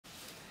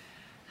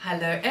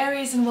Hello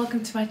Aries and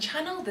welcome to my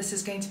channel. This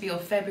is going to be your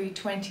February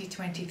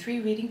 2023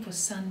 reading for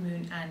Sun,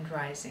 Moon and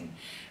Rising.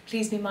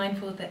 Please be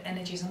mindful that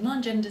energies are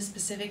non-gender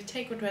specific.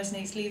 Take what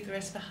resonates, leave the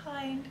rest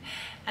behind.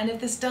 And if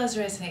this does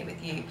resonate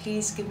with you,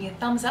 please give me a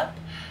thumbs up.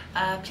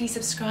 Please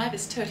subscribe,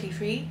 it's totally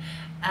free.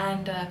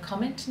 And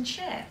comment and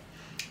share.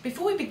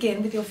 Before we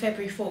begin with your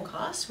February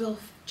forecast, we'll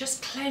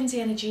just cleanse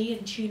the energy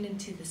and tune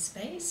into the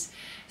space.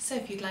 So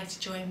if you'd like to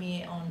join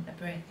me on a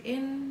breath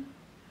in,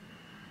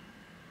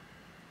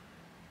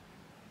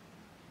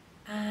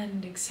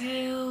 and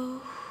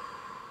exhale.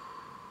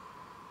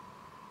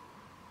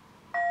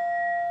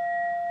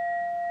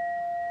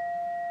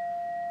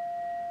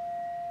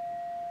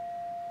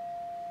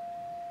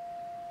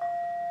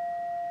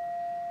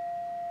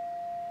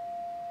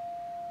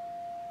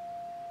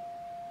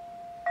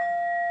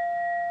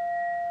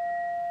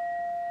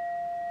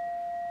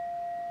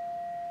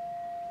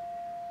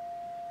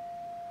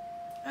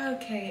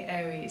 Okay,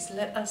 Aries,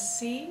 let us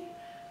see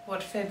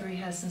what February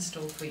has in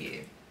store for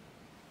you.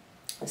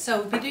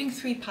 So we'll be doing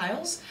 3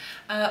 piles.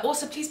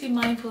 Also, please be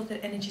mindful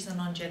that energies are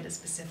non-gender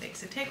specific.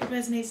 So take what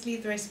resonates,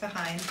 leave the rest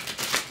behind.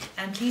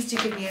 And please do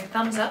give me a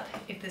thumbs up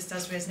if this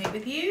does resonate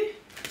with you.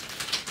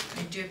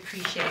 I do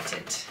appreciate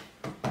it.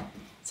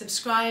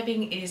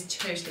 Subscribing is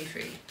totally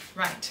free.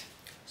 Right,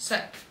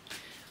 so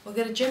we'll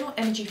get a general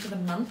energy for the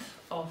month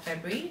of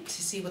February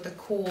to see what the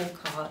core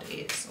card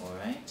is, all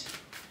right?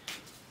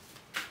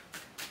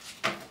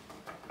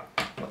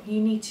 What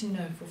you need to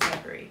know for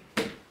February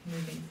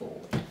moving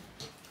forward.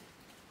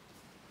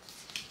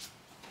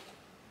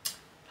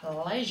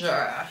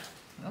 Pleasure.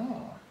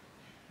 Oh,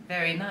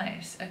 very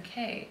nice.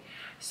 Okay,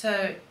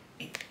 so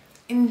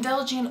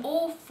indulging in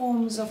all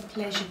forms of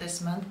pleasure this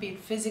month, be it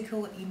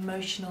physical,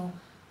 emotional,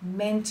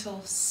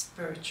 mental,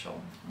 spiritual.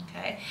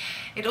 Okay,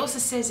 it also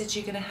says that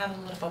you're going to have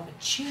a lot of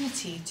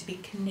opportunity to be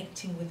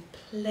connecting with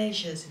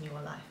pleasures in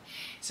your life.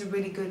 It's a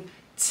really good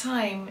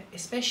time,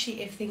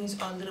 especially if things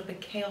are a little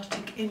bit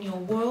chaotic in your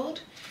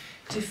world,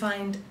 to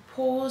find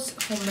pause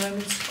for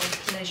moments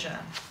of pleasure.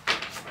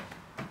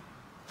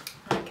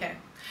 Okay.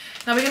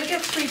 Now we're going to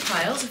get 3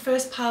 piles. The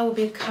first pile will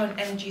be current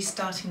energy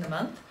starting the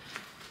month.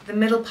 The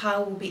middle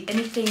pile will be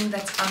anything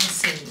that's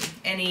unseen,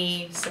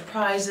 any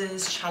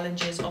surprises,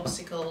 challenges,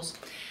 obstacles.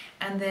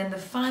 And then the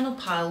final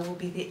pile will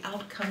be the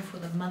outcome for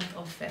the month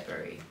of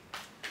February.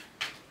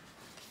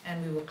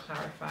 And we will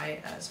clarify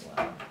it as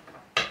well.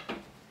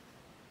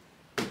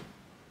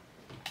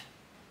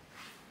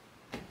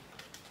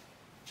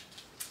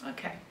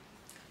 Okay,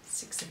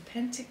 6 of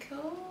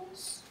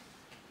Pentacles,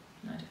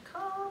 Knight of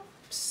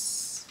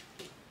Cups,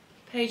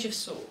 Page of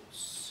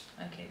Swords.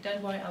 Okay,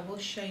 don't worry, I will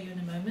show you in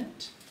a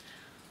moment.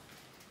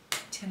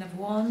 10 of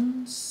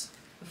Wands,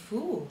 the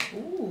Fool,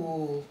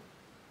 ooh,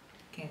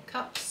 King of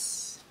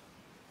Cups.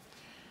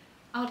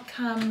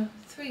 Outcome,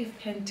 3 of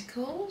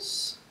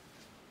Pentacles,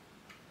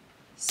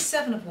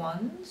 7 of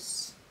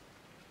Wands,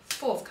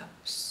 4 of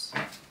Cups.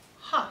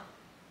 Ha!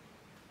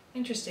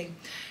 Interesting.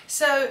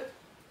 So,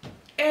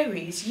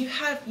 Aries,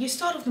 you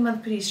start off the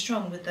month pretty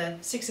strong with the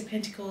 6 of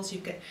Pentacles.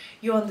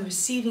 You're on the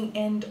receiving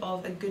end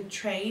of a good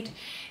trade,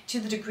 to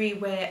the degree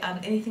where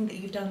anything that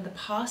you've done in the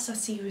past, I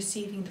see you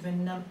receiving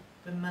the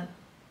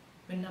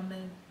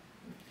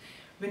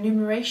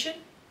remuneration,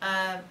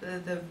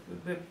 the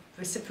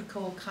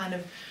reciprocal kind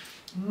of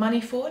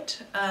money for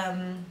it.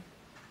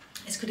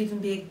 This could even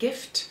be a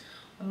gift,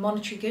 a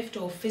monetary gift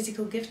or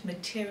physical gift,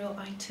 material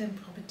item,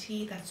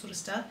 property, that sort of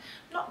stuff.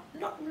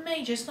 Not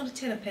major, it's not a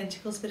 10 of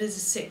Pentacles, but it is a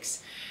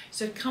 6.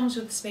 So it comes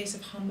with the space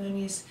of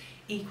harmonious,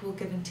 equal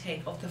give and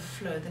take of the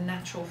flow, the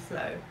natural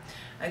flow.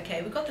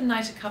 Okay, we've got the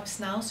Knight of Cups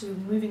now, so we're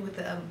moving with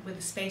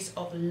the space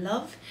of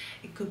love.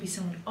 It could be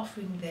someone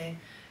offering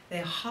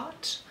their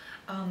heart,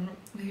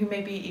 who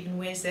maybe even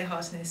wears their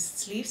heart in their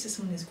sleeve, so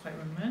someone who's quite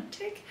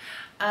romantic,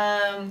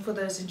 for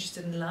those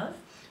interested in love.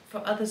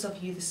 For others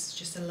of you, this is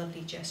just a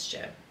lovely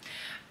gesture.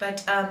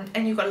 But,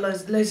 and you've got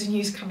loads of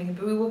news coming in,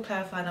 but we will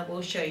clarify and I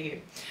will show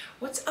you.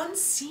 What's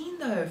unseen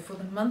though for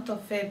the month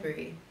of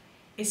February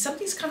is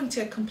something's coming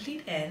to a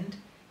complete end,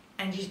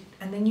 and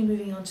then you're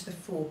moving on to the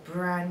Fool,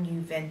 brand new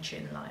venture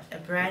in life, a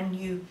brand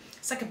new,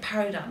 it's like a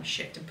paradigm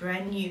shift, a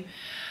brand new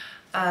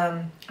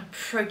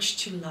approach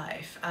to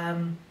life.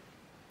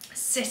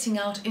 Setting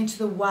out into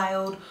the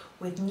wild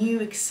with new,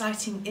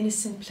 exciting,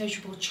 innocent,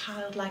 pleasurable,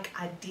 childlike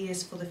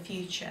ideas for the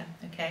future,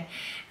 okay?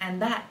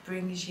 And that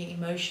brings you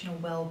emotional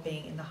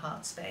well-being in the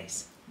heart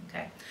space,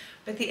 okay?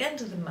 But the end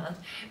of the month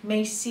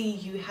may see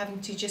you having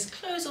to just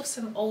close off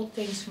some old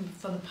things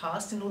from the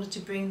past in order to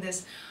bring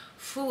this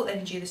full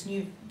energy, this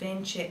new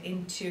venture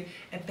into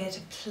a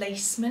better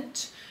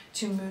placement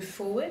to move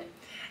forward.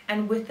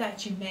 And with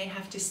that, you may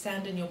have to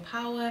stand in your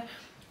power,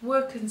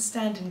 work and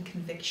stand in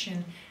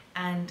conviction,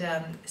 and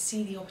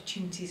see the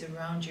opportunities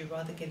around you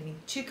rather than getting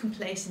too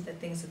complacent that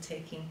things are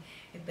taking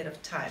a bit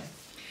of time.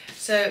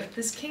 So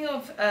this King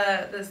of,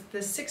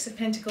 the 6 of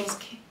Pentacles,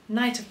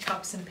 Knight of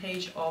Cups and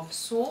Page of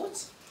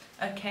Swords,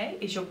 okay,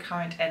 is your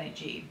current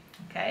energy,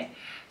 okay?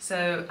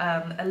 So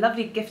a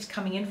lovely gift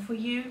coming in for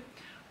you,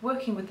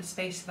 working with the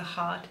space of the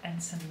heart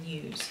and some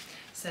news.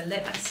 So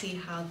let us see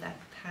how that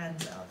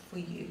pans out for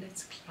you.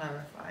 Let's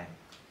clarify.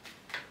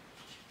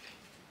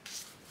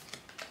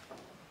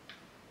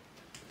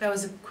 That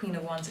was a Queen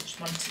of Wands that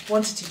just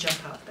wanted to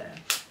jump out there.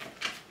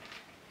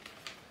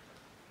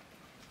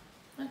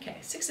 Okay,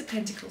 Six of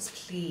Pentacles,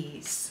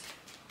 please,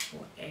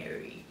 for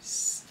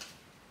Aries.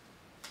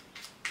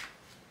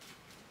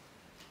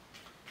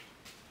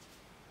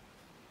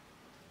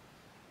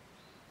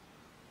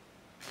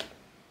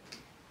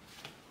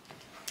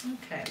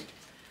 Okay.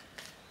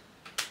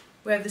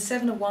 We have the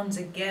Seven of Wands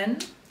again,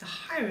 the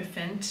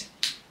Hierophant,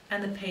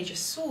 and the Page of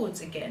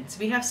Swords again. So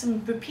we have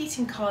some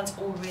repeating cards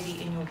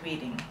already in your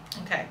reading.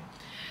 Okay.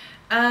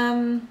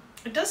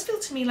 It does feel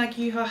to me like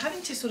you are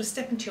having to sort of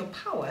step into your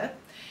power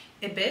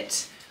a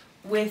bit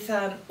with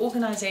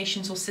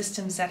organizations or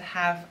systems that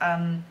have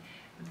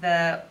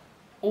the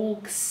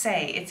org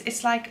say.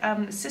 It's like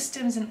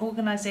systems and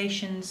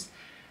organizations,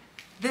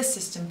 this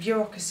system,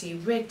 bureaucracy,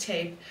 red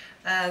tape,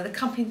 the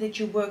company that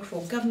you work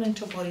for,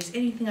 governmental bodies,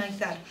 anything like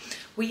that,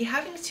 where you're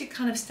having to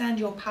kind of stand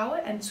your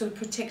power and sort of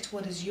protect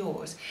what is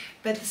yours.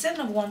 But the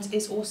Seven of Wands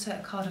is also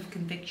a card of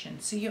conviction,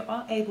 so you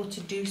are able to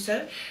do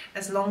so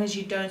as long as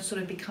you don't sort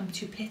of become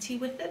too petty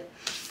with it.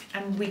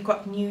 And we've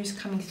got news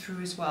coming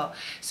through as well.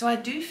 So I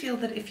do feel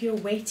that if you're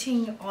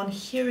waiting on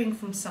hearing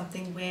from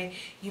something where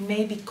you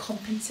may be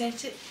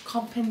compensated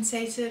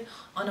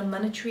on a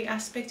monetary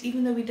aspect,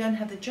 even though we don't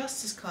have the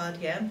Justice card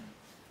here,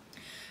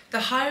 the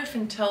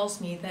Hierophant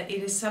tells me that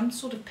it is some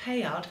sort of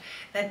payout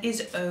that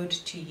is owed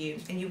to you,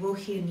 and you will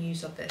hear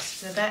news of this.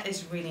 So that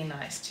is really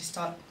nice to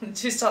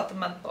start the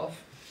month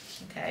off.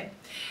 Okay,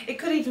 it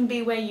could even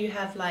be where you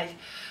have like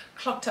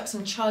clocked up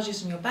some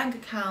charges in your bank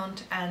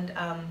account and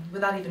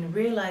without even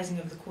realizing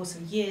over the course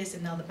of years,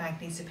 and now the bank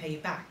needs to pay you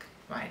back,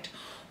 right?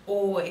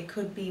 Or it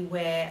could be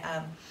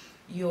where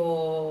you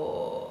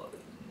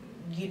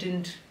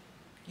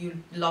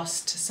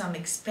lost some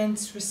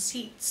expense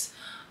receipts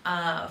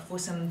for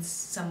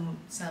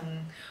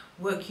some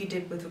work you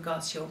did with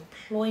regards to your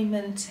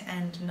employment,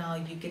 and now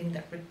you're getting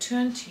that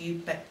returned to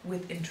you, but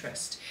with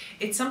interest.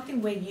 It's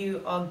something where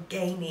you are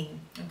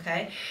gaining,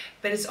 okay?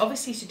 But it's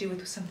obviously to do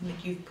with something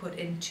that you've put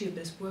into,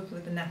 but it's working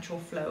with the natural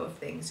flow of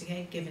things,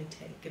 okay? Give and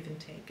take, give and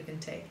take, give and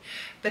take.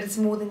 But it's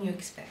more than you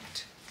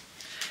expect.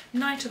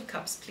 Knight of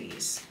Cups,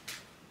 please.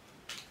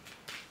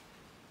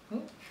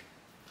 Oh.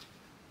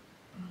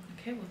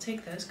 Okay, we'll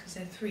take those because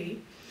they're 3.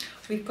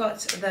 We've got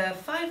the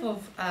 5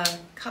 of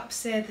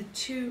Cups there, the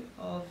 2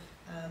 of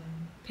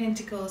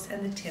Pentacles,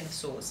 and the 10 of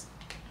Swords.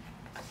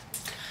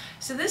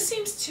 So this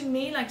seems to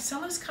me like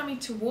someone's coming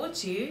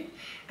towards you,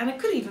 and it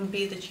could even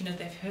be that, you know,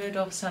 they've heard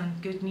of some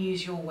good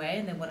news your way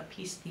and they want a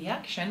piece of the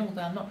action,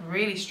 although I'm not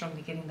really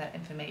strongly getting that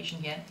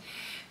information yet.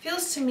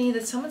 Feels to me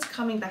that someone's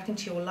coming back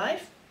into your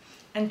life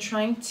and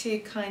trying to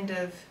kind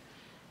of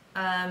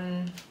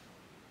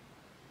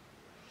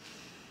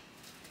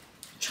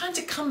trying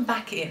to come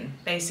back in,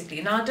 basically.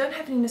 Now, I don't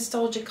have any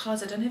nostalgia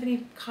cards, I don't have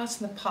any cards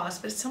from the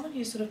past, but it's someone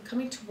who's sort of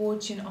coming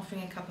towards you and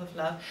offering a cup of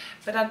love.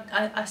 But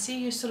I see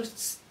you sort of,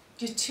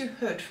 you're too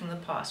hurt from the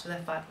past with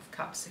that 5 of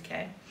Cups,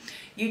 okay?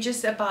 You're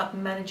just about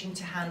managing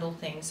to handle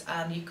things.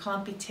 You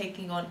can't be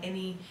taking on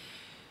any,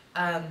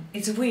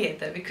 it's weird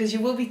though, because you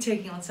will be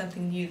taking on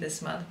something new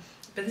this month.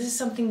 But this is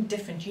something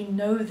different. You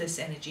know this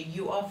energy.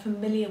 You are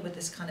familiar with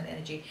this kind of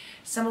energy.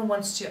 Someone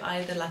wants to,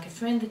 either like a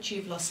friend that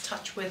you've lost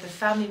touch with, a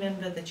family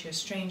member that you're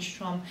estranged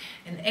from,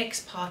 an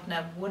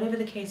ex-partner, whatever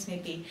the case may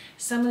be,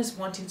 someone is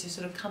wanting to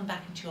sort of come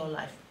back into your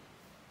life.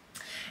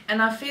 And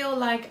I feel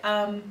like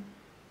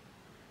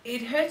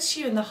it hurts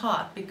you in the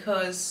heart,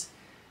 because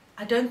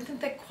I don't think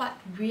they quite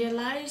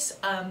realize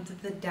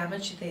the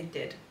damage they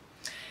did.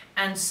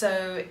 And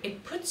so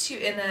it puts you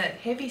in a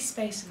heavy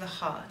space of the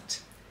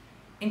heart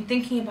in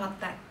thinking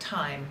about that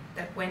time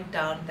that went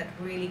down, that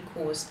really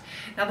caused.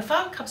 Now the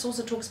 5 of Cups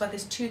also talks about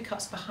there's 2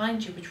 cups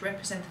behind you which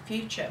represent the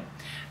future.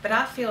 But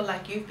I feel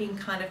like you've been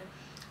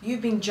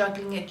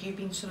juggling it, you've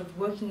been sort of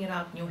working it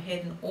out in your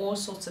head in all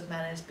sorts of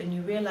manners, but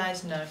you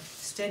realize, no,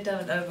 it's dead,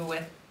 done and over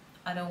with.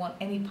 I don't want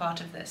any part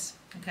of this,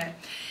 okay?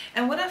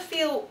 And what I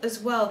feel as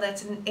well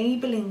that's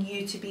enabling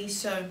you to be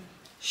so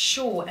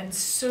sure and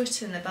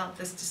certain about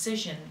this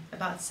decision,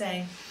 about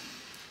saying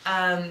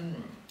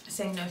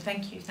no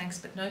thank you, thanks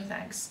but no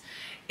thanks,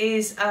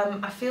 is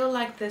I feel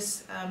like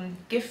this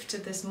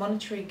gift, this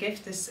monetary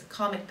gift, this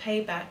karmic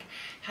payback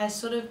has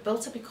sort of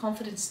built up your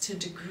confidence to a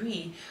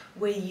degree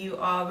where you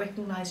are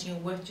recognizing your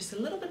worth just a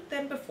little bit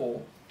than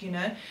before, you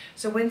know.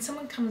 So when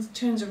someone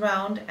turns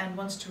around and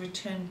wants to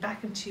return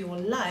back into your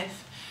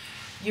life,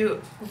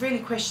 you really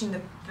question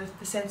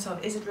the sense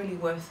of, is it really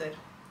worth it?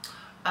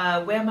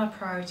 Where are my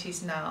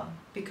priorities now?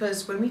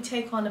 Because when we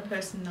take on a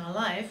person in our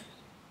life,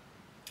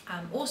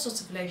 all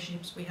sorts of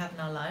relationships we have in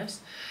our lives,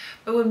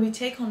 but when we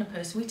take on a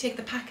person, we take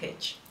the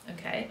package,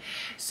 okay?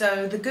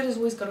 So the good has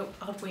always got to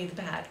outweigh the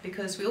bad,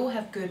 because we all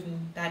have good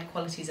and bad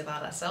qualities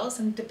about ourselves,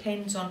 and it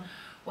depends on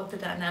what the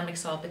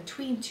dynamics are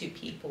between 2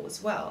 people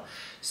as well.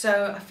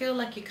 So I feel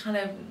like you're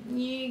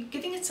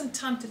giving it some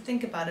time to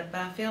think about it,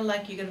 but I feel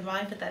like you're going to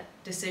arrive at that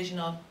decision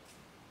of,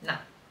 nah,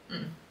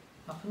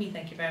 not for me,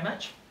 thank you very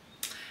much.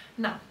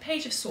 Now,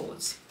 Page of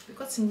Swords. We've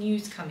got some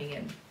news coming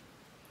in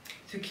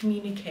through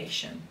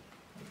communication,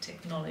 or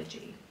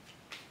technology,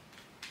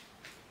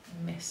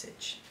 a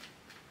message.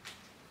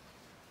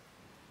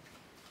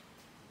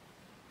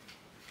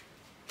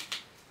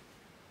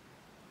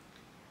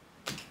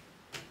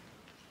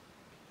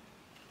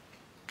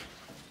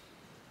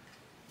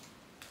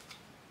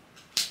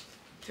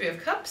 Three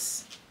of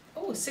Cups.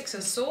 Oh, Six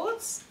of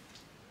Swords.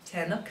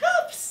 10 of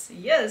Cups.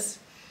 Yes.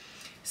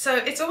 So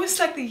it's almost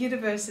like the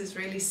universe is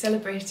really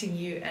celebrating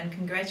you and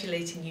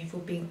congratulating you for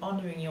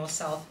honoring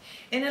yourself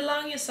and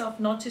allowing yourself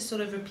not to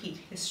sort of repeat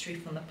history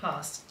from the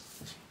past,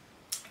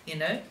 you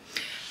know,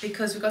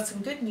 because we've got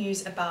some good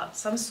news about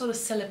some sort of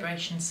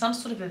celebration, some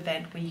sort of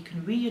event where you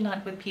can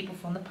reunite with people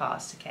from the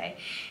past, okay?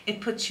 It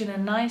puts you in a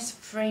nice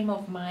frame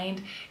of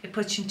mind, it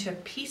puts you into a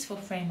peaceful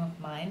frame of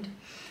mind,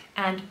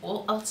 and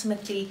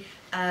ultimately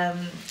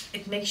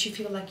it makes you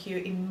feel like you're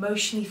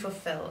emotionally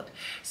fulfilled.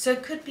 So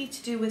it could be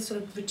to do with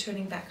sort of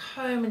returning back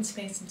home and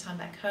spending some time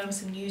back home,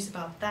 some news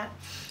about that,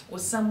 or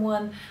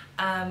someone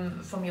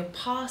from your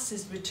past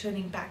is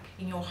returning back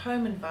in your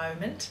home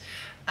environment.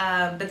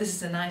 But this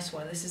is a nice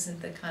one. This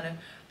isn't the kind of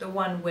the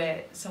one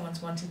where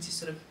someone's wanting to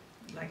sort of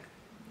like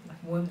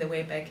worm their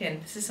way back in.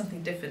 This is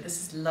something different.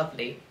 This is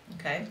lovely,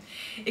 okay?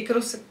 It could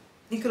also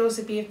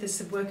be, if there's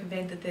a work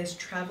event, that there's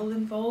travel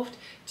involved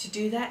to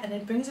do that, and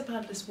it brings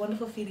about this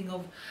wonderful feeling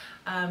of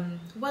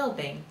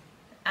well-being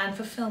and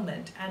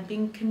fulfillment and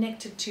being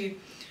connected to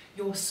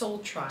your soul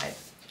tribe,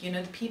 you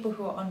know, the people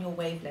who are on your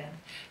wavelength.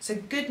 So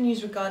good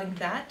news regarding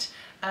that.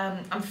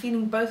 I'm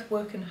feeling both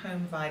work and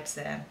home vibes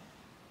there.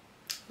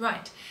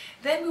 Right,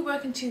 then we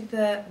work into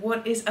the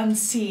what is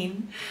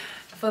unseen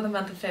for the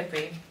month of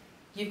February.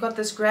 You've got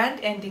this grand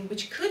ending,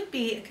 which could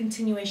be a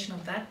continuation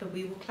of that, but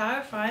we will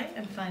clarify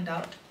and find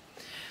out.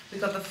 We've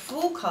got the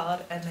Fool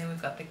card, and then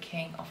we've got the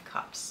King of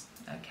Cups,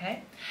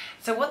 okay?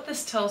 So what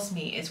this tells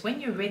me is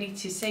when you're ready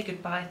to say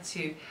goodbye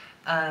to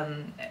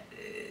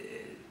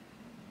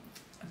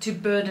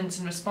burdens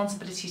and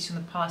responsibilities from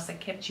the past that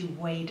kept you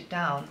weighed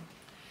down,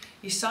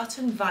 you start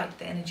to invite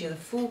the energy of the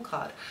Fool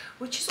card,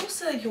 which is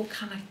also your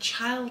kind of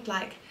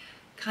childlike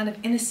kind of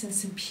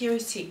innocence and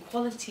purity,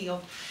 quality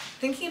of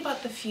thinking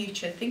about the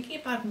future, thinking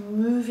about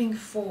moving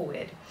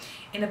forward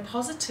in a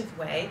positive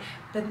way,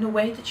 but in a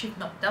way that you've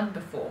not done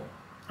before.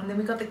 And then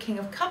we've got the King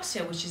of Cups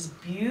here, which is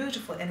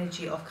beautiful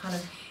energy of kind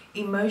of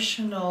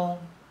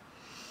emotional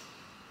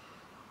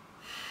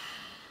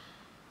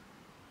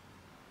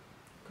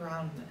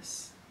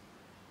groundness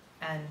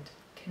and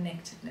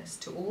connectedness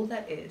to all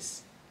that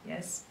is,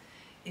 yes,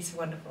 is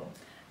wonderful,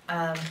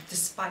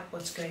 despite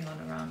what's going on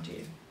around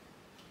you.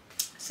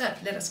 So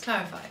let us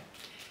clarify.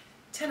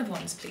 10 of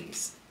Wands,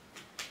 please.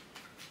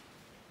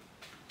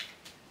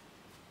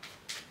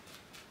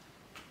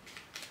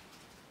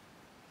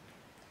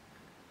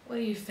 What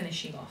are you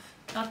finishing off?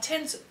 Now,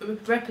 10s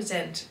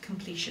represent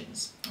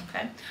completions,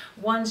 okay?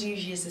 1s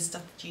usually is the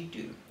stuff that you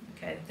do,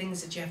 okay? The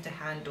things that you have to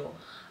handle.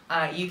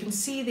 You can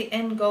see the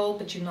end goal,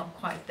 but you're not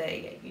quite there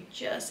yet. You're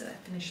just at that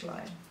finish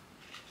line.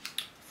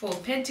 4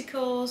 of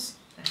Pentacles,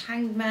 the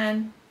Hanged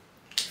Man,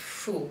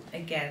 Fool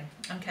again,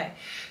 okay?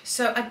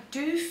 So I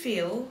do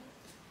feel,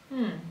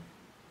 this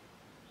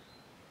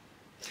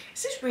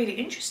is really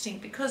interesting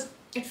because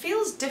it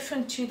feels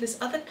different to this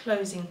other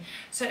closing.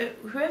 So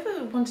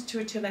whoever wanted to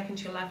return back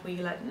into your life where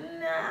you're like,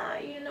 nah,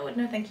 you know what,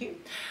 no thank you.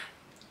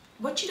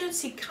 What you don't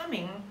see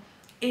coming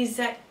is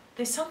that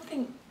there's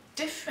something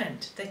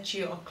different that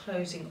you are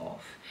closing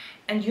off,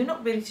 and you're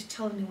not ready to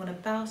tell anyone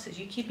about it.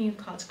 You're keeping your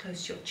cards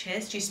close to your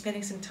chest. You're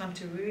spending some time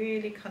to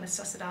really kind of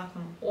suss it out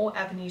from all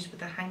avenues with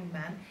the Hanged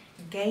Man,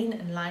 gain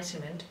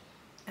enlightenment,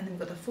 and then we've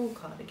got the Fool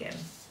card again.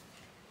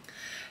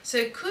 So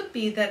it could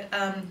be that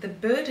the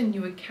burden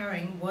you were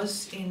carrying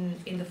was in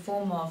the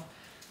form of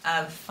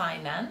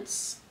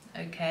finance,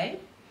 okay?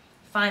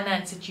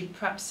 Finance that you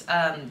perhaps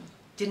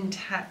didn't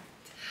have.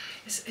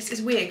 It's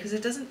weird because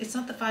it's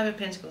not the 5 of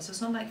Pentacles, so it's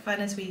not like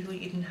finance where you thought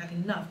you didn't have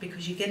enough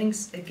because you're getting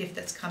a gift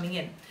that's coming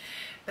in.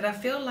 But I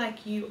feel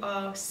like you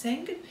are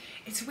saying,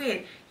 it's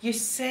weird, you're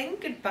saying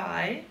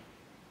goodbye.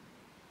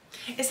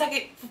 It's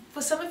like,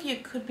 for some of you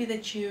it could be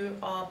that you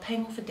are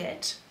paying off a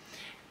debt,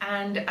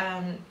 and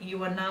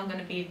you are now going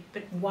to be a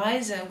bit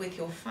wiser with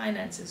your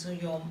finances or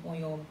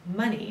your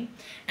money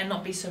and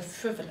not be so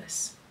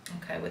frivolous,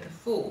 okay, with a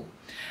Fool.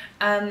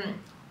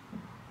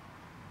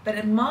 But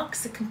it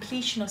marks the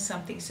completion of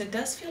something, so it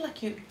does feel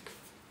like you're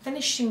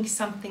finishing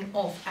something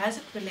off as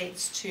it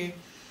relates to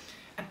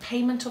a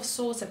payment of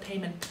sorts, a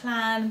payment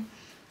plan,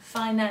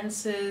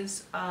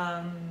 finances,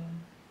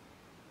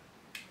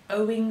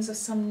 owings of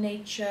some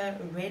nature,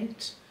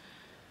 rent,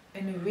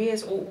 in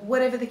arrears, or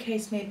whatever the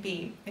case may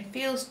be. It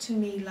feels to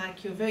me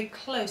like you're very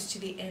close to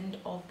the end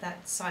of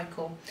that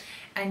cycle,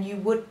 and you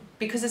would,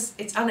 because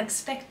it's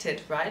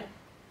unexpected, right?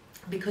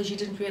 Because you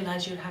didn't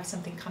realize you'd have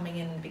something coming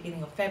in the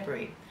beginning of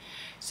February.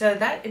 So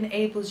that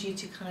enables you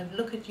to kind of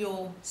look at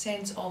your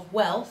sense of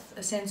wealth,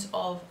 a sense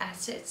of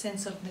assets,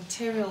 sense of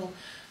material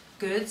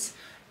goods,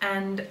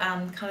 and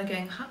kind of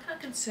going, how can I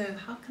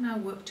conserve, how can I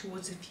work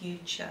towards the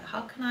future,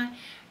 how can I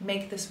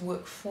make this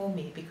work for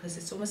me? Because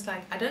it's almost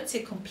like, I don't see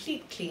a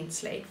complete clean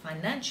slate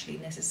financially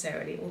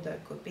necessarily, although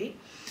it could be,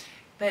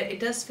 but it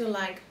does feel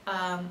like,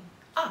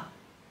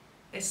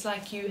 it's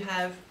like you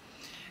have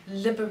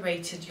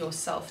liberated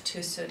yourself to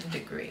a certain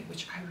degree,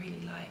 which I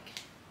really like.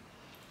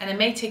 And it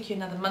may take you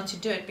another month to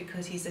do it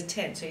because he's a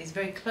 10, so he's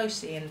very close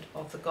to the end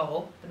of the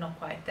goal, but not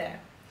quite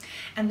there.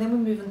 And then we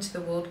move on to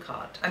the World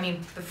card,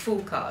 the Fool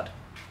card.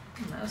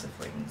 That was a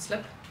Freudian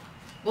slip.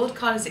 World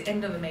card is the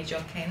end of a major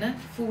arcana,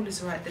 Fool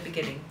is right at the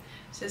beginning.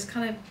 So it's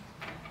kind of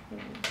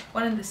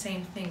one and the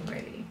same thing,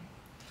 really.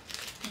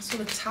 I saw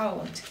the Tower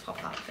wanted to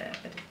pop out there,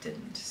 but it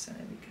didn't, so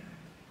there we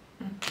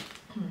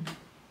go.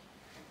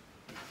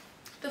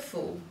 The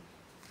Fool.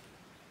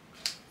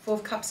 Four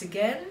of Cups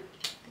again,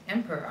 the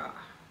Emperor.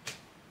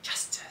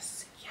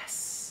 Justice,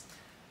 yes.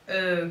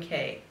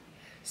 Okay,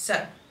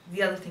 so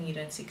the other thing you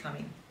don't see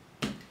coming.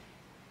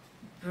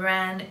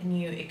 Brand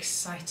new,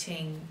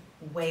 exciting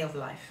way of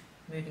life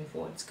moving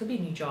forward. This could be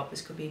a new job,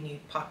 this could be a new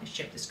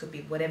partnership, this could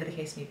be whatever the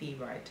case may be,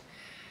 right?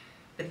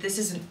 But this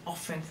is an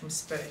offering from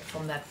Spirit,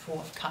 from that Four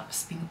of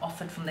Cups being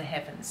offered from the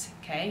heavens,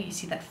 okay? You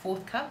see that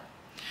fourth cup?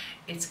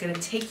 It's going to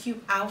take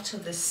you out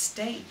of the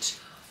state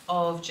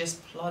of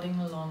just plodding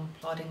along,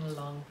 plodding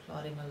along,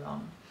 plodding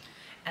along.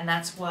 And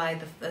that's why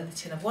the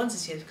Ten of Wands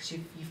is here, because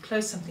you've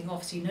closed something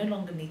off, so you no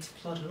longer need to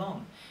plod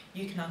along.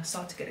 You can now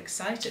start to get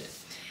excited.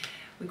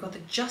 We've got the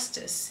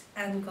Justice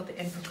and we've got the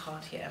Emperor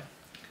card here.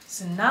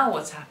 So now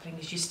what's happening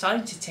is you're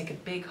starting to take a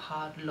big,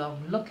 hard,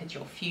 long look at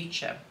your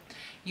future.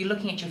 You're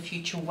looking at your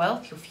future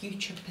wealth, your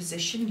future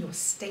position, your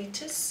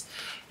status,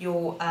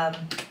 your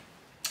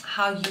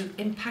how you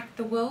impact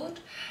the world.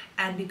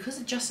 And because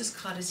the Justice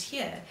card is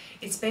here,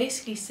 it's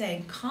basically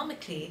saying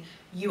karmically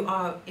you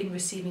are in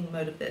receiving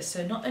mode of this.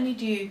 So not only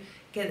do you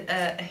get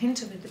a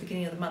hint of it at the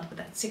beginning of the month with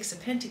that Six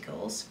of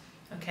Pentacles,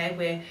 okay,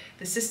 where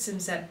the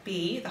systems that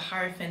be, the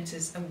Hierophant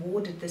has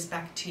awarded this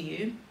back to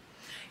you,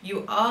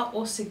 you are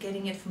also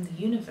getting it from the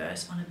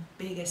universe on a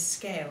bigger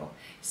scale,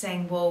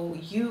 saying, well,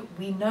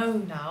 we know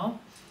now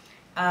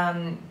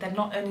that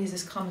not only is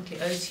this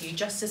karmically owed to you,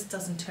 justice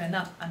doesn't turn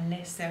up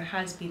unless there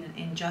has been an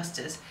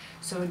injustice.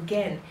 So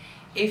again,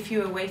 if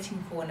you are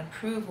waiting for an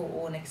approval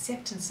or an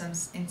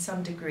acceptance in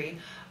some degree,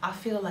 I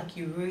feel like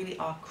you really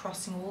are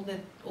crossing all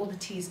the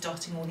T's,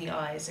 dotting all the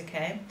I's,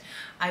 okay?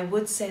 I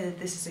would say that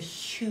this is a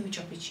huge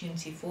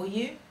opportunity for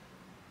you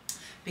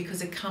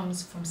because it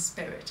comes from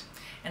Spirit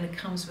and it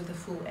comes with a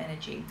full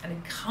energy and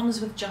it comes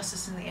with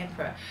Justice and the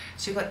Emperor.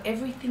 So you've got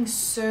everything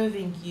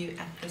serving you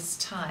at this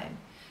time,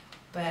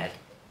 but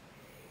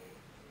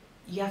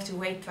you have to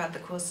wait throughout the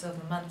course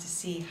of a month to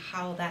see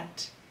how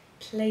that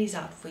plays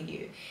out for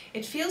you.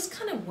 It feels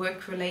kind of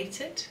work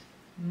related,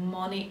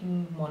 money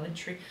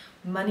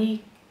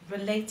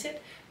related,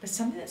 but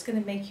something that's going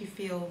to make you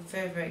feel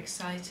very, very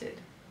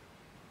excited.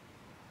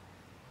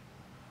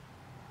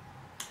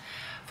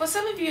 For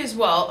some of you as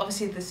well,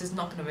 obviously this is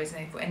not going to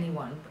resonate for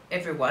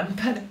everyone,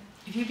 but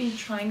if you've been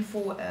trying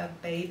for a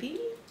baby,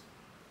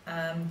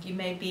 you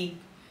may be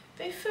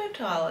very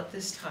fertile at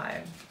this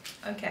time.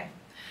 Okay,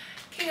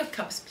 King of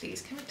Cups,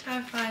 please. Can we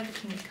clarify the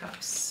King of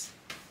Cups?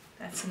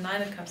 That's a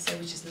Nine of Cups there,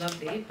 which is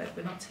lovely, but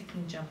we're not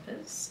taking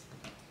jumpers.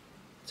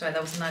 Sorry,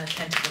 that was a Nine of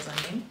Pentacles,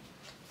 I mean.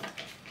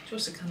 It's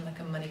also kind of like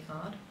a money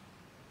card.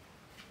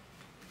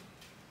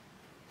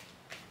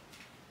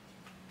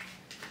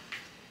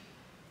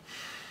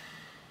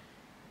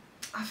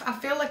 I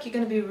feel like you're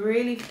going to be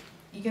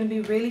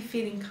really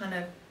feeling kind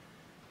of,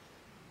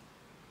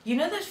 you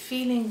know that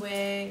feeling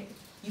where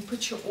you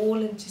put your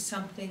all into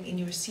something and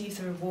you receive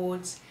the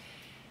rewards,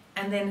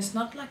 and then it's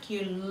not like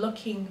you're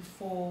looking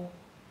for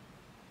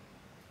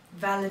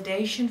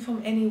validation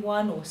from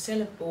anyone or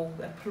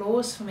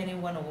applause from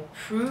anyone or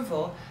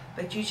approval,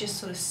 but you just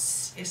sort of,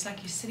 it's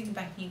like you're sitting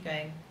back and you're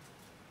going,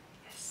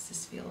 yes,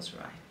 this feels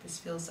right, I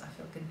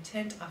feel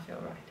content, I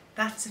feel right.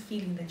 That's a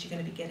feeling that you're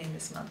going to be getting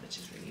this month, which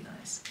is really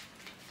nice.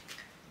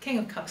 King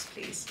of Cups,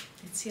 please.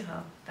 Let's see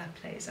how that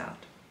plays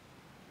out.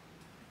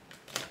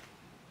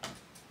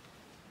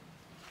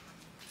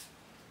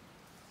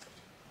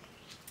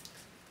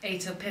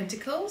 Eight of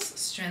Pentacles,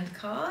 Strength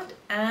card,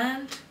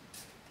 and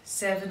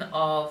Seven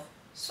of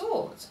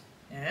Swords.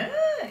 Yeah,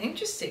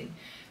 interesting.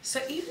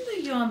 So even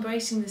though you're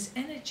embracing this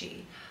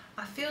energy,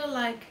 I feel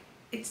like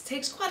it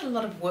takes quite a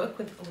lot of work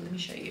with, let me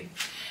show you.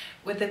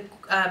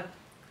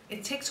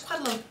 It takes quite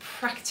a lot of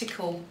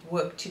practical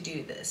work to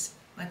do this.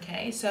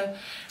 Okay, so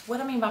what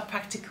I mean by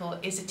practical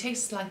is it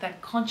takes like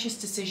that conscious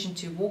decision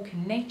to walk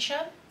in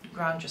nature,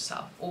 ground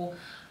yourself, or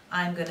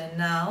I'm going to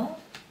now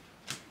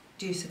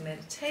do some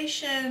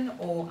meditation,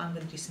 or I'm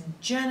going to do some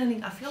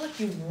journaling. I feel like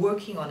you're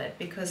working on it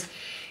because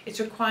it's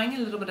requiring a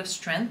little bit of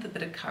strength, a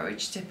bit of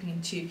courage, stepping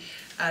into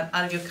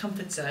out of your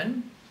comfort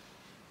zone.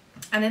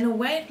 And in a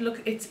way,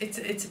 look,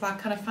 it's about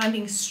kind of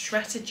finding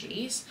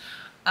strategies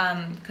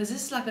because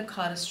this is like a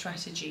card of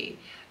strategy.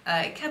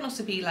 It can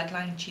also be like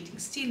lying, cheating,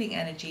 stealing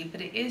energy,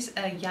 but it is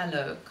a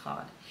yellow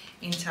card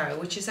in tarot,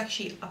 which is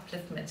actually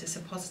upliftment. It's a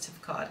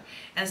positive card,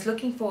 and it's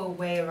looking for a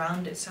way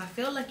around it. So I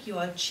feel like you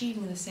are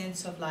achieving the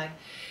sense of like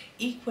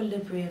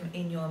equilibrium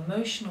in your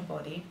emotional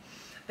body,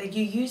 but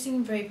you're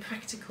using very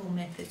practical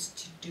methods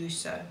to do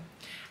so.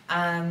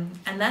 And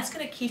that's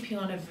going to keep you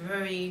on a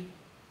very,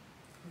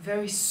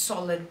 very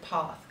solid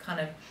path, kind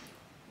of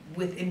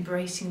with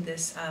embracing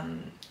this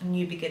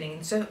new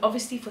beginning. So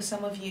obviously for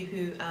some of you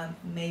who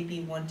may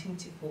be wanting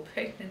to fall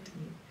pregnant,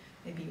 and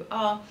maybe you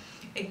are,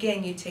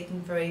 again, you're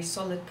taking very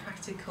solid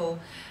practical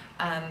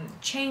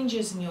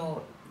changes in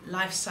your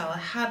lifestyle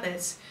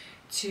habits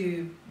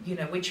to,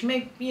 which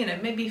may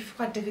be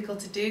quite difficult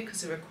to do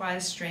because it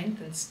requires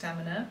strength and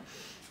stamina,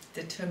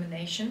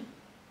 determination.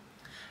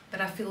 But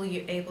I feel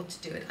you're able to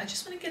do it. I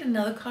just want to get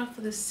another card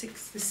for the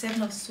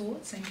Seven of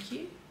Swords. Thank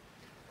you.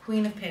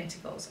 Queen of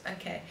Pentacles.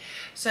 Okay,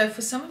 so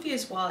for some of you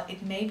as well,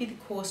 it may be the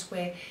course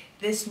where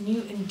this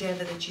new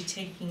endeavor that you're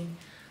taking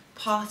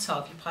part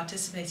of, you're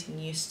participating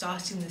in, you're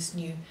starting this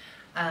new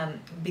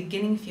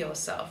beginning for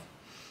yourself.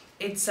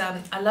 It's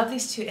I love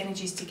these two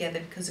energies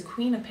together because the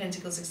Queen of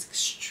Pentacles is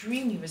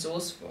extremely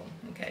resourceful.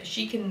 Okay,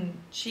 she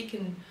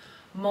can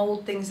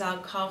mold things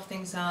out, carve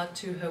things out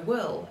to her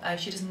will.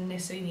 She doesn't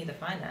necessarily need the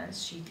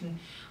finance. She can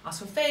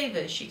ask for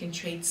favors. She can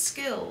trade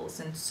skills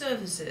and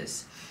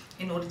services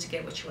in order to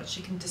get what she wants.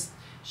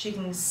 She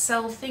can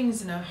sell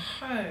things in her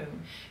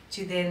home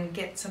to then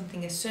get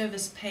something, a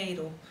service paid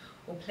or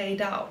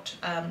played out,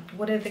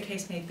 whatever the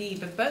case may be.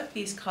 But both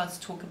these cards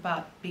talk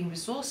about being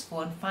resourceful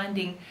and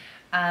finding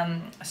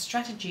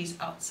strategies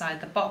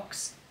outside the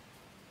box.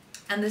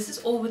 And this is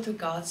all with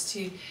regards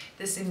to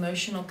this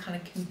emotional kind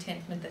of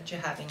contentment that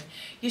you're having.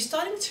 You're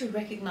starting to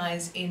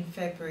recognize in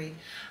February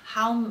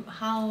how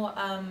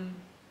kind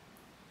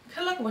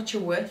of like what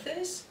your worth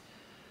is,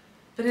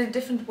 but in a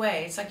different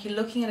way. It's like you're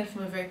looking at it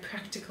from a very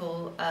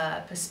practical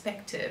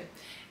perspective,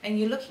 and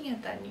you're looking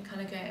at that and you're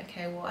kind of going,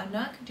 okay, well, I know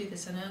I can do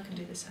this, I know I can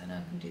do this, I know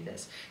I can do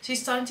this. So you're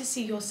starting to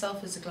see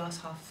yourself as a glass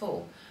half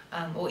full,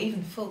 or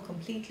even full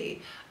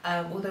completely,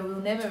 although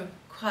we'll never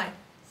quite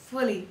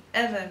fully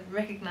ever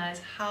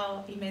recognize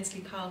how immensely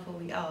powerful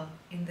we are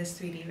in this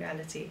 3D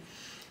reality.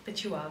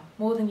 But you are,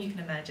 more than you can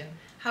imagine.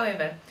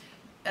 However,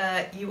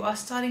 you are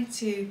starting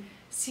to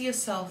see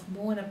yourself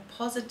more in a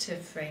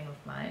positive frame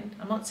of mind.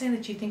 I'm not saying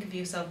that you think of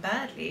yourself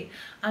badly.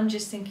 I'm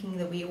just thinking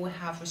that we all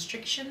have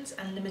restrictions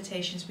and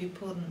limitations we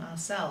put on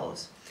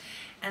ourselves.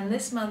 And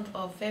this month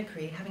of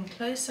February, having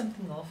closed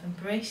something off,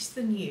 embraced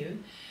the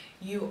new,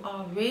 you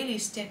are really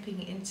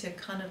stepping into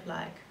kind of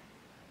like,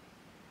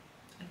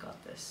 I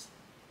got this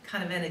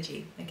kind of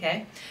energy,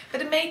 okay?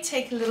 But it may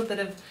take a little bit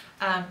of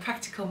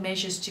practical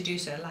measures to do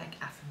so, like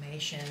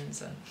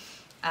affirmations and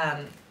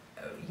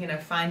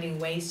finding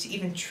ways to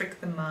even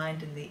trick the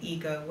mind and the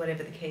ego,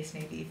 whatever the case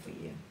may be for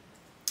you.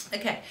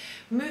 Okay,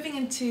 moving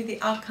into the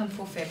outcome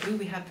for February,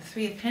 we have the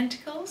Three of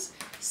Pentacles,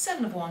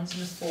 Seven of Wands,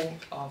 and the Four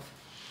of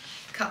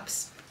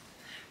Cups.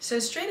 So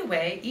straight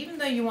away, even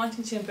though you're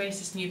wanting to embrace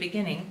this new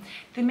beginning,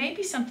 there may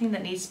be something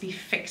that needs to be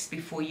fixed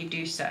before you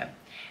do so.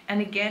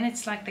 And again,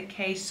 it's like the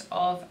case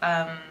of,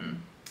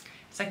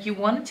 it's like you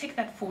want to take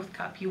that fourth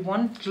cup, you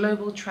want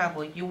global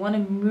travel, you want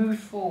to move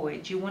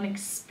forward, you want to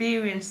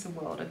experience the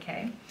world,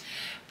 okay?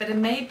 But it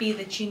may be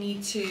that you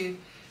need to,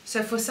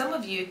 so for some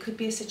of you, it could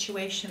be a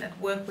situation at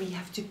work where you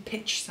have to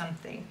pitch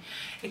something.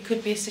 It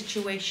could be a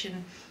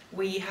situation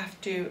where you have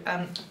to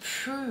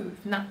prove,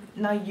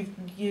 now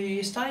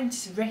you're starting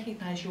to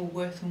recognize your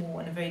worth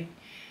more in a very,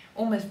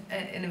 almost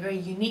in a very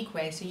unique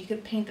way. So you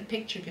could paint the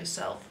picture of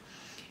yourself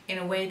in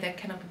a way that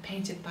cannot be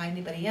painted by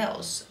anybody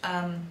else.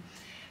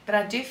 But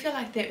I do feel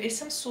like there is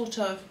some sort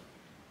of,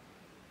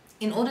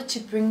 in order to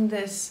bring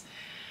this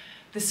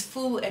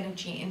full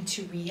energy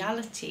into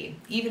reality,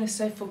 even if,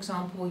 so for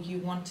example,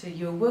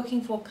 you're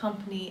working for a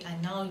company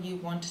and now you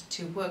want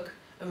to work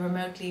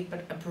remotely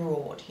but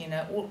abroad,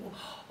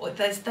 or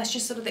that's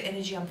just sort of the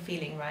energy I'm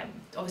feeling, right?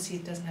 Obviously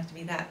it doesn't have to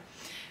be that,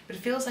 but it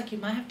feels like you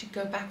might have to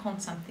go back on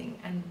something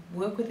and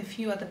work with a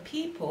few other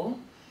people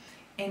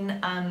in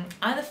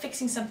either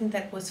fixing something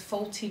that was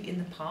faulty in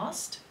the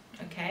past,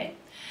 okay,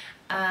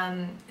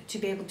 to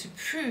be able to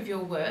prove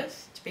your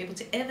worth, to be able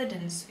to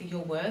evidence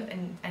your worth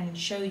and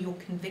show your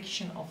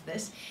conviction of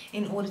this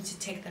in order to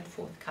take that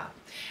fourth cup.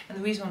 And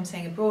the reason why I'm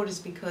saying abroad is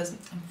because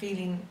I'm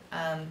feeling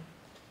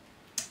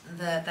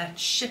that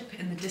ship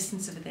in the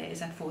distance over there is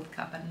that fourth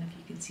cup. I don't know if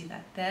you can see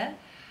that there,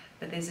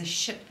 but there's a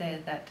ship there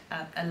that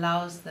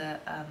allows the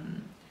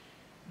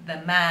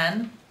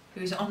man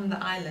who's on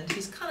the island,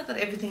 who's kind of got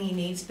everything he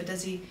needs, but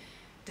does he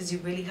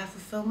really have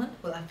fulfillment?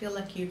 Well, I feel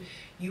like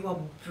you are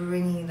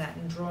bringing that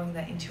and drawing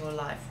that into your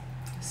life.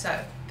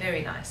 So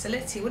very nice. So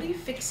let's see, what are you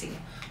fixing?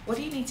 What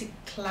do you need to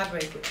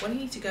collaborate with? What do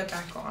you need to go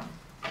back on?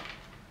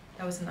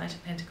 That was the Knight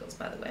of Pentacles,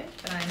 by the way,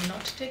 but I'm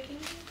not taking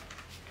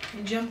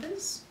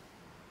jumpers.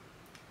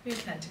 Three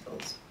of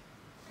Pentacles,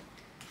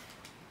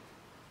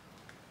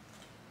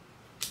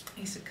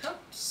 Ace of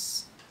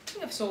Cups,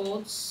 King of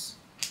Swords,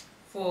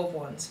 Four of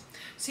Wands.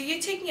 So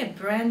you're taking a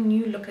brand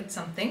new look at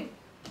something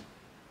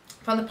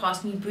from the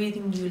past, and you're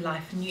breathing new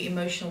life, new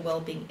emotional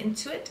well-being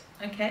into it,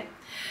 okay?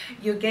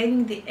 You're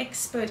gaining the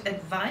expert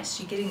advice,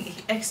 you're getting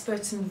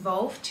experts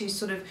involved to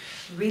sort of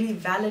really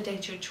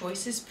validate your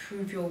choices,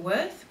 prove your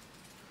worth,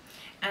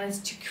 and it's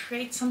to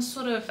create some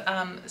sort of,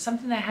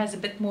 something that has a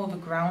bit more of a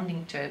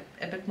grounding to it,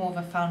 a bit more of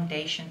a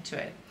foundation to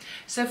it.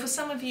 So for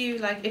some of you,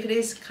 like if it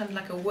is kind of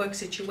like a work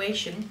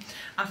situation,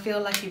 I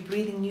feel like you're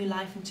breathing new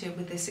life into it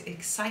with this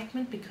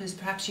excitement, because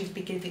perhaps you've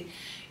been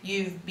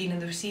in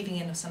the receiving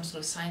end of some sort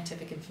of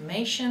scientific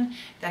information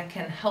that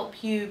can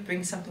help you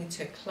bring something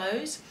to a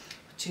close,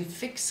 to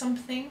fix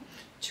something,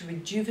 to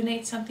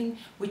rejuvenate something,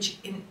 which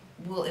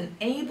will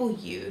enable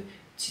you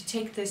to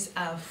take this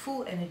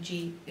full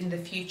energy in the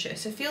future.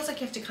 So it feels like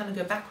you have to kind of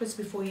go backwards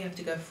before you have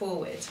to go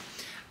forward.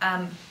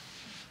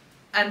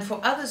 And for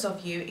others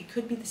of you, it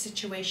could be the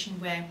situation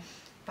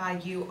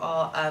whereby you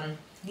are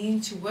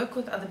needing to work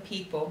with other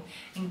people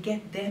and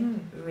get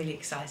them really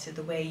excited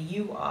the way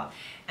you are.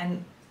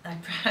 And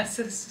like, perhaps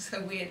this is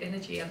a weird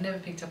energy, I've never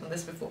picked up on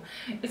this before.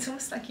 It's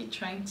almost like you're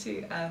trying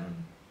to,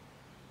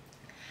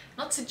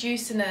 not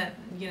seduce in a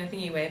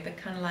thingy way, but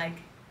kind of like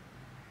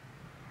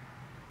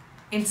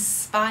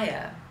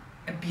inspire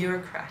a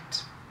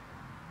bureaucrat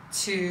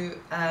to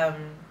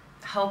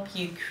help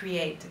you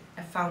create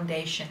a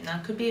foundation. Now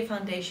it could be a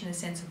foundation in the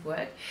sense of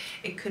work,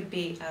 it could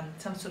be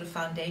some sort of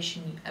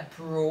foundation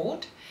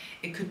abroad,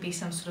 it could be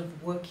some sort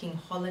of working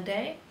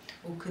holiday,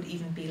 or could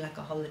even be like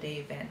a holiday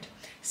event,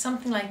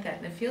 something like that.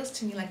 And it feels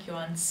to me like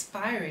you're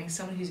inspiring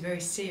someone who's very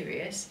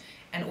serious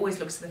and always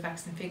looks at the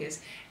facts and figures,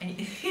 and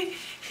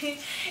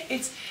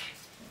it's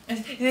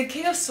the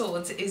King of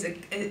Swords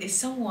is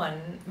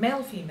someone, male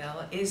or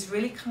female, is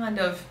really kind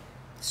of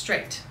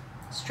straight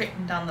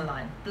and down the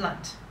line,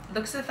 blunt,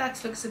 looks at the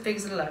facts, looks at the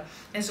figures, and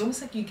it's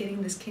almost like you're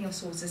getting this King of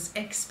Swords, this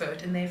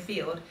expert in their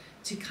field,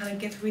 to kind of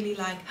get really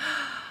like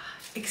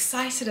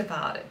excited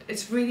about it.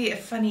 It's really a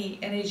funny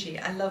energy,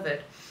 I love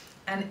it.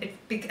 And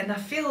I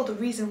feel the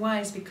reason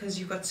why is because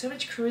you've got so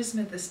much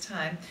charisma this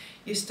time,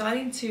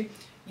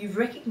 you've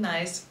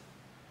recognized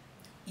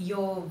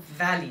your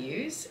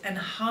values and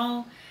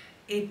how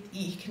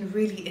you can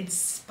really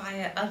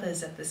inspire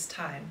others at this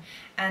time.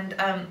 And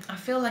I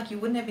feel like you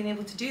wouldn't have been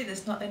able to do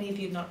this, not only have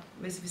you not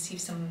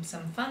received some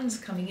funds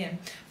coming in,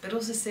 but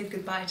also said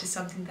goodbye to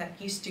something that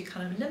used to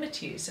kind of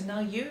limit you. So now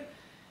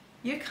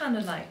you're kind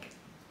of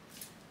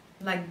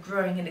like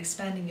growing and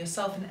expanding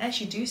yourself, and as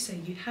you do so,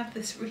 you have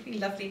this really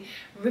lovely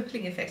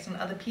rippling effect on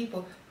other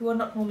people who are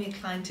not normally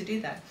inclined to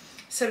do that.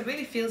 So it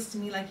really feels to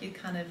me like you're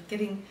kind of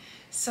getting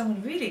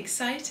someone really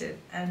excited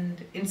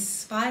and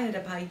inspired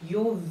about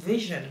your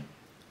vision.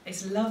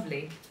 It's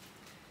lovely.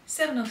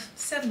 Seven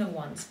of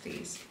Wands,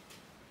 please.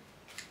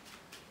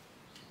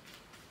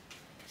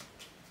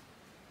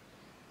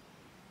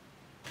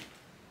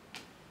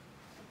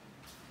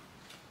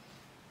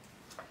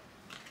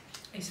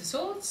 Ace of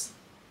Swords.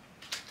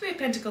 Three of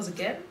Pentacles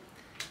again.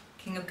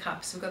 King of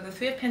Cups. We've got the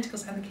Three of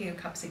Pentacles and the King of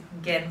Cups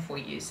again for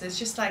you. So it's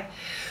just like,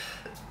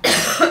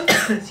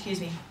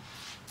 excuse me,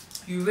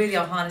 you really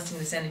are harnessing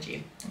this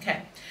energy.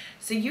 Okay,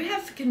 so you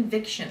have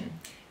conviction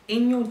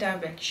in your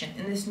direction,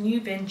 in this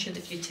new venture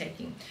that you're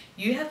taking.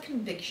 You have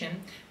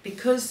conviction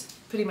because,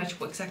 pretty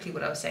much exactly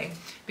what I was saying,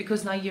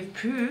 because now you've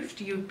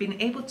been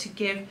able to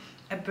give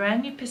a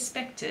brand new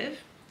perspective,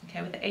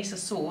 okay, with the Ace of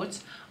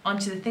Swords,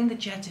 onto the thing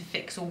that you had to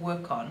fix or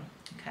work on,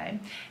 okay?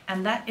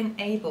 And that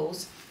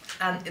enables,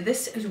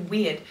 this is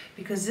weird,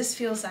 because this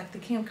feels like, the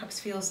King of Cups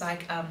feels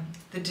like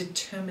the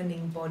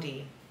determining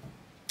body.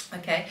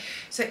 Okay,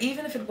 so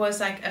even if it was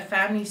like a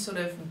family sort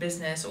of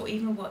business, or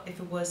even if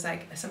it was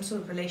like some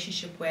sort of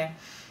relationship where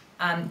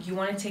you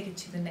want to take it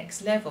to the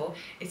next level,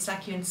 it's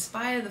like you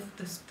inspire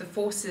the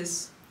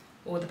forces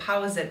or the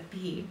powers that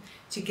be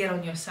to get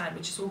on your side,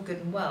 which is all good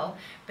and well,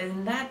 but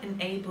then that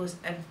enables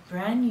a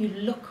brand new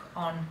look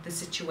on the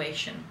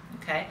situation,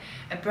 okay?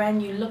 A brand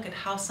new look at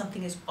how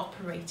something is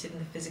operated in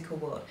the physical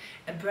world,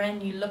 a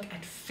brand new look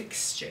at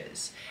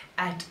fixtures,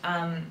 at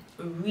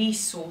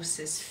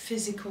resources,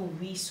 physical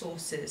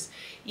resources,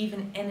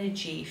 even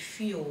energy,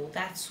 fuel,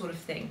 that sort of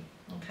thing,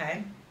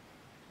 okay?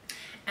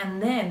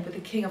 And then with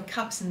the King of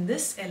Cups in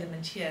this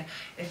element here,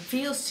 it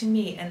feels to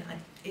me, and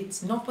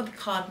it's not what the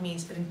card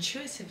means, but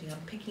intuitively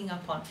I'm picking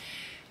up on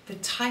the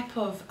type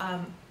of, I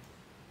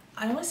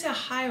don't want to say a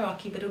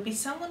hierarchy, but it'll be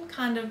someone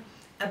kind of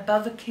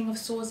above a King of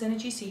Swords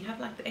energy. So you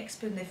have like the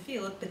expert in their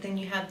field, but then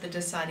you have the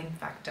deciding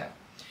factor,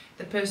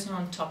 the person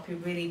on top who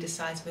really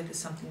decides whether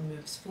something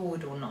moves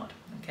forward or not,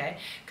 okay?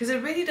 Because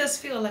it really does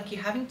feel like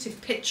you're having to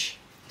pitch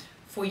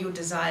for your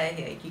desire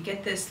here. You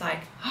get this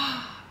like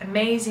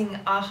amazing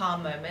aha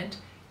moment.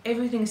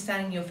 Everything's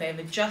standing in your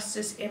favor.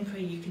 Justice, Emperor,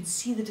 you can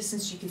see the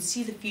distance, you can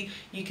see the view,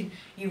 you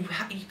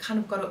kind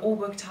of got it all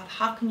worked out.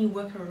 How can you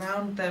work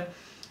around the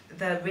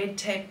red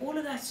tape, all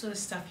of that sort of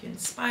stuff. You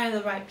inspire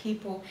the right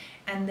people,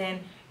 and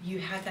then you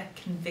have that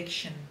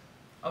conviction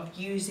of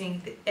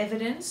using the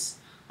evidence,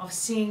 of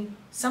seeing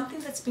something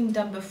that's been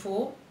done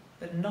before,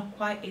 but not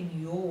quite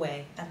in your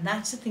way. And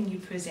that's the thing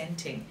you're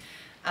presenting.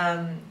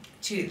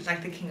 to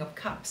like the King of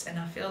Cups, and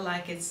I feel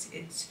like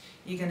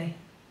you're gonna,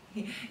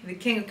 the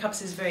King of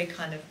Cups is very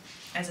kind of,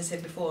 as I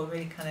said before,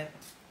 really kind of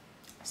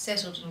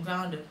settled and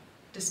grounded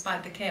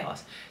despite the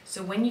chaos.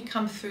 So when you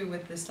come through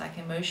with this like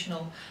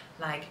emotional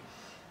like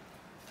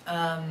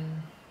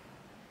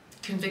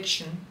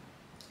conviction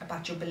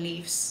about your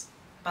beliefs,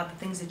 about the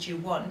things that you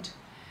want,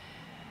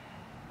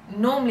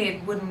 normally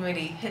it wouldn't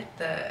really hit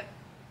the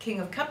King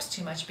of Cups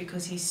too much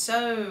because he's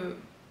so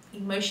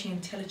emotionally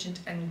intelligent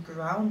and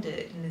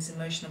grounded in his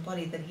emotional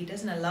body that he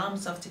doesn't allow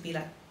himself to be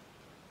like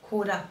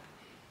caught up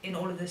in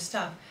all of this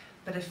stuff.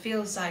 But it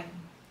feels like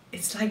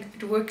it's like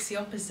it works the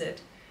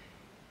opposite.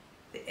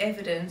 The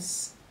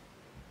evidence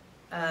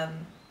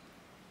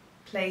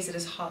plays at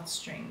his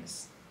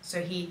heartstrings.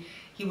 So he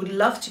would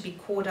love to be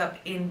caught up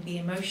in the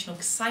emotional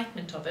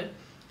excitement of it,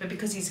 but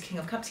because he's a King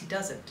of Cups, he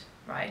doesn't,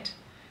 right?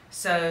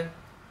 So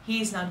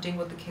he's now doing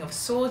what the King of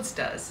Swords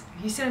does.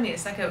 You see what I mean?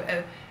 It's like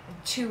a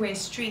two-way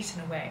street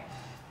in a way.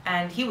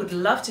 And he would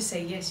love to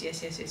say yes,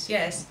 yes, yes, yes,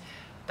 yes,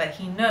 but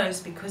he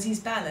knows because he's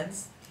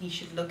balanced, he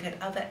should look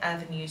at other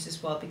avenues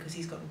as well because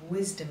he's got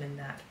wisdom in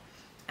that.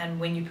 And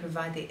when you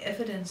provide the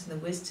evidence and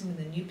the wisdom and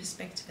the new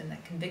perspective and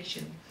that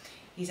conviction,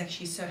 he's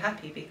actually so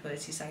happy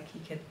because he's like, he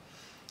can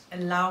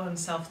allow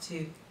himself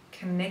to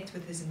connect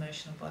with his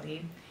emotional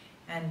body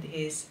and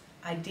his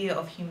idea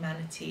of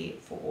humanity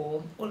for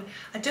all.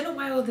 I don't know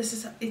why all this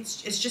is,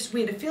 it's just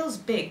weird. It feels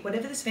big.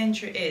 Whatever this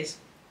venture is,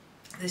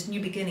 this new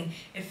beginning,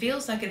 it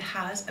feels like it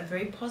has a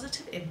very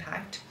positive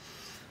impact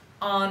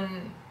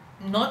on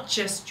not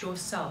just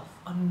yourself,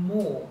 on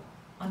more,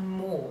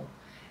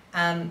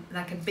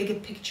 like a bigger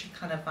picture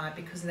kind of vibe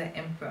because of the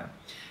Emperor.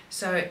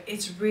 So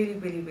it's really,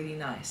 really, really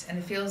nice. And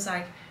it feels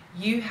like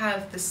you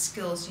have the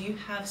skills, you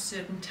have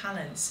certain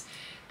talents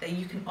that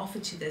you can offer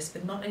to this,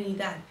 but not only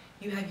that,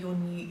 you have your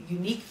new,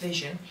 unique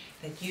vision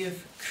that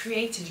you've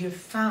created, you've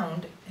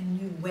found a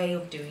new way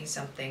of doing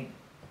something,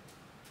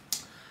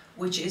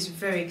 which is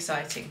very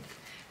exciting.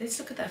 Let's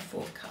look at that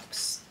Four of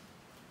Cups.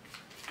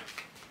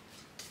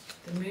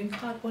 The Moon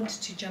card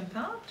wanted to jump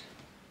out,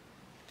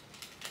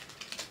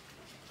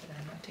 but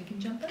I'm not taking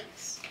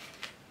jumpers.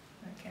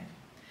 Okay,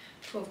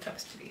 12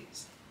 Cups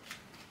please.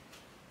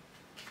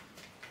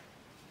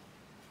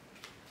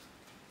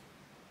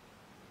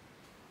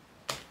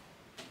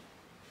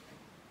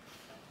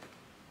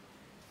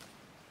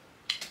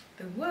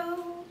 The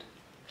World,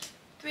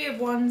 Three of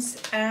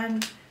Wands,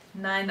 and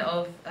Nine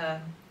of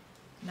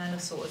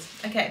Swords.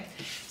 Okay,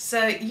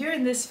 so you're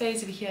in this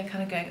phase over here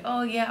kind of going,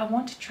 oh yeah, I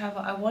want to travel,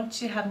 I want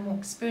to have more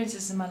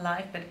experiences in my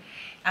life, but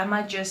am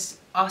I just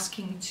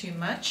asking too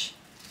much?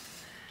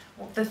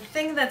 Well, the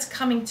thing that's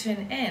coming to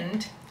an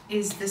end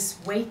is this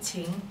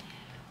waiting.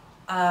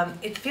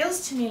 It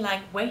feels to me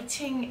like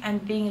waiting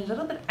and being a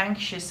little bit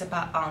anxious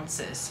about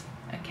answers.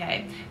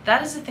 Okay,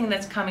 that is the thing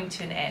that's coming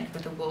to an end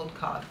with the World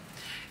card.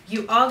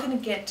 You are going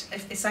to get,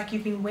 it's like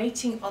you've been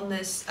waiting on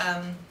this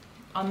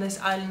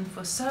island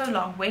for so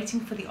long, waiting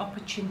for the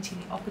opportunity,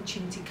 and the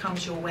opportunity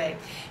comes your way.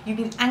 You've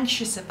been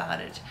anxious about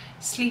it,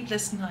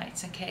 sleepless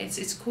nights, okay?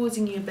 It's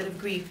causing you a bit of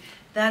grief.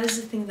 That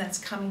is the thing that's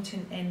coming to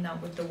an end now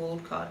with the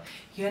World card.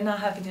 You're now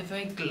having a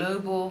very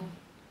global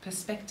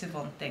perspective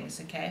on things,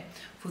 okay?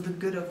 For the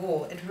good of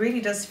all. It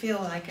really does feel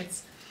like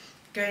it's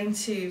going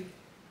to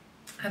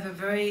have a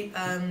very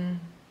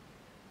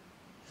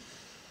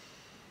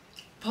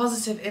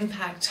positive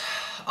impact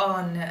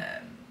on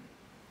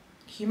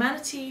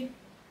humanity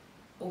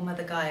or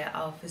Mother Gaia,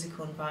 our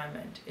physical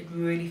environment. It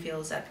really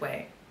feels that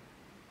way.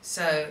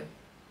 So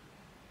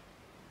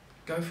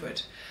go for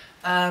it.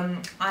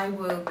 I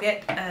will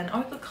get an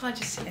oracle card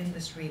just to end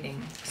this reading.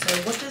 So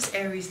what does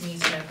Aries need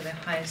to know for their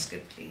highest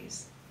good,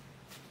 please?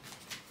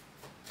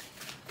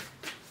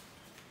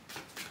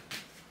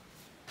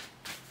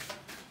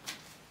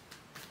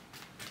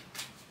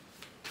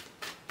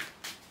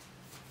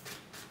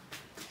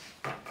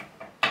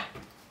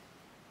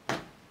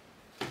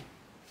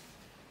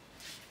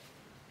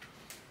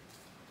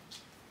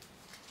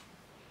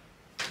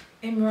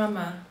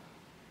 Imrama,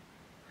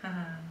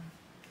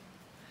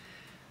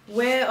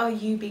 where are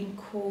you being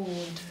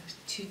called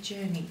to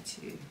journey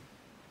to?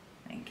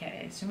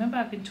 Okay, so remember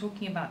I've been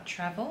talking about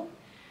travel,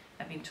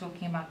 I've been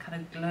talking about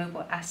kind of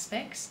global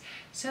aspects,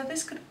 so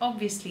this could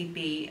obviously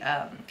be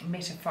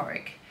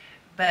metaphoric,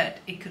 but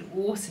it could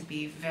also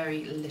be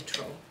very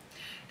literal.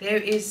 There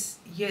is,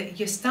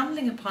 you're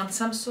stumbling upon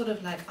some sort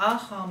of like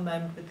aha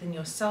moment within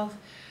yourself,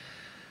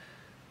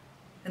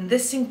 and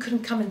this thing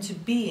couldn't come into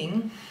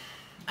being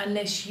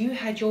unless you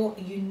had your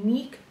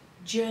unique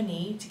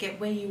journey to get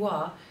where you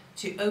are,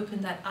 to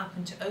open that up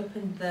and to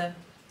open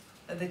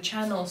the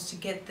channels to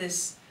get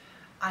this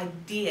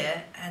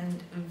idea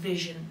and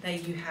vision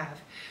that you have.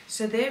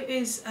 So there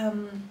is,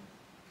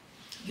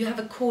 you have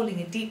a calling,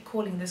 a deep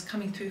calling that's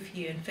coming through for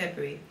you in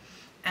February,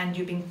 and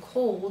you're being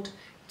called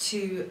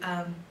to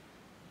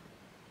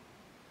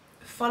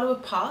follow a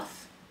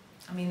path.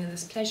 I mean, in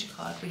this pleasure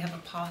card we have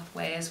a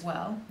pathway as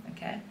well,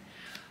 okay?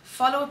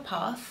 Follow a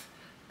path,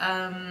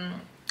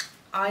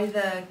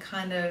 either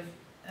kind of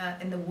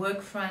in the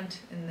work front,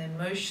 in the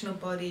emotional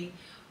body,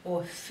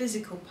 or a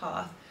physical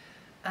path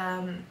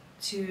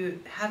to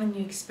have a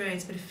new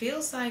experience, but it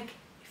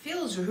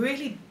feels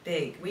really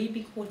big. Where you've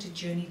been called to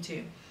journey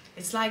to,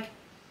 it's like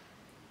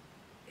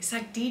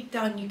deep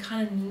down you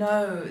kind of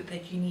know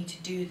that you need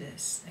to do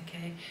this.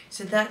 Okay,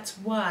 so that's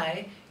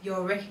why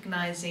you're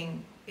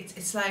recognizing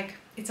it's like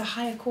it's a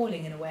higher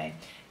calling in a way,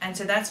 and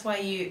so that's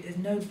why there's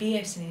no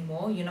BS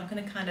anymore. You're not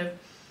going to kind of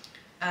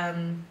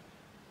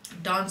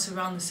dance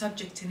around the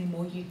subject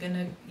anymore. You're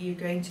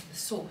going to the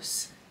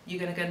source. You're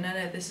going to go,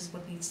 no, this is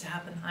what needs to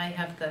happen. I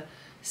have the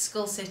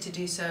skill set to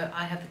do so.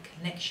 I have the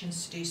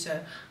connections to do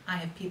so. I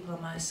have people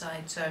on my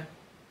side, so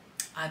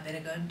I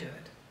better go and do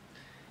it.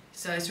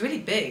 So it's really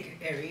big,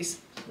 Aries.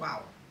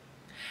 Wow.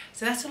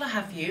 So that's all I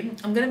have for you.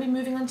 I'm going to be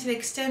moving on to the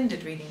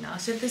extended reading now.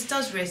 So if this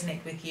does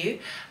resonate with you,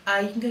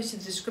 you can go to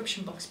the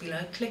description box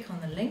below, click on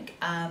the link.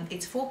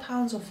 It's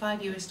 £4 or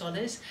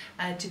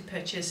 $5 to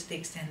purchase the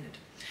extended.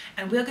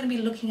 And we're going to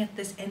be looking at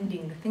this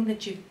ending, the thing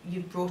that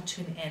you've brought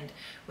to an end,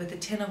 with the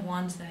 10 of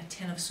Wands, that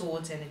 10 of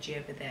Swords energy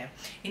over there,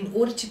 in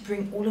order to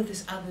bring all of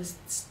this other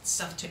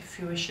stuff to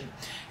fruition.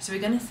 So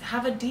we're going to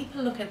have a deeper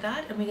look at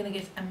that, and we're going to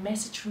get a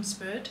message from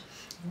Spirit,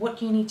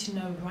 what you need to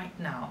know right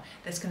now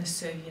that's going to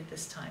serve you at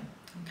this time.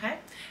 Okay,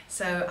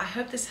 so I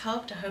hope this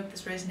helped. I hope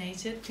this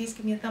resonated. Please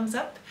give me a thumbs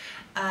up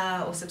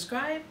or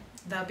subscribe.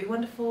 That would be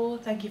wonderful.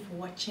 Thank you for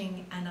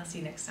watching, and I'll see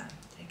you next time.